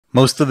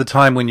Most of the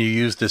time when you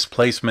use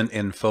displacement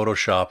in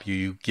Photoshop,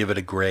 you give it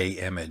a gray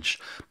image,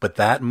 but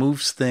that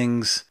moves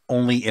things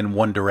only in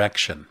one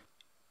direction.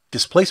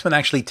 Displacement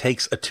actually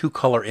takes a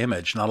two-color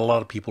image. Not a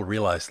lot of people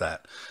realize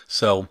that.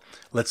 So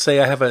let's say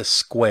I have a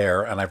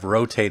square and I've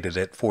rotated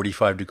it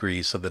 45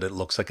 degrees so that it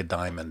looks like a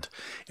diamond.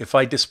 If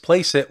I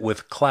displace it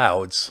with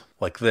clouds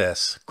like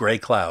this, gray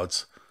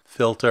clouds,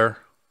 filter,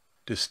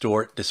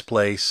 distort,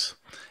 displace,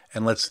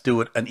 and let's do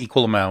it an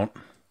equal amount,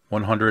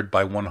 100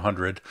 by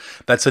 100.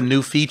 That's a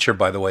new feature,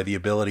 by the way, the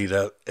ability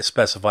to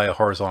specify a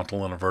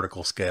horizontal and a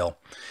vertical scale.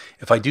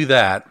 If I do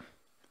that,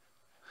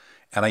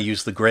 and I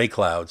use the gray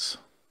clouds,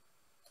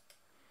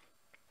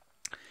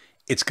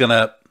 it's going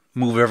to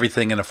move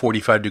everything in a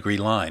 45-degree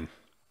line.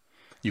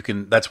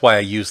 That's why I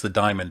use the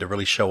diamond to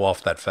really show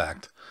off that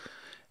fact.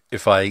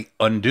 If I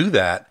undo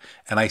that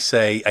and I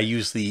say I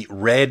use the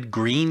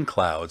red-green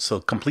clouds, so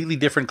completely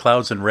different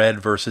clouds in red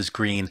versus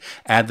green,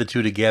 add the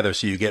two together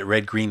so you get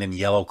red, green, and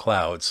yellow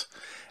clouds.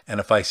 And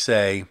if I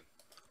say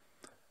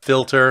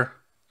filter,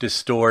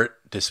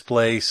 distort,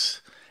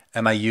 displace,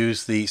 and I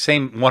use the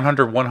same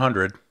 100,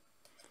 100,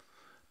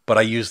 but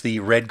I use the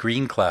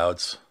red-green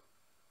clouds,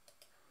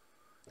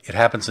 it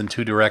happens in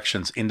two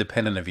directions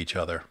independent of each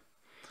other,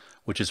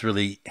 which is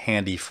really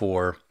handy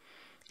for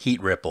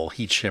heat ripple,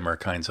 heat shimmer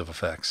kinds of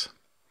effects.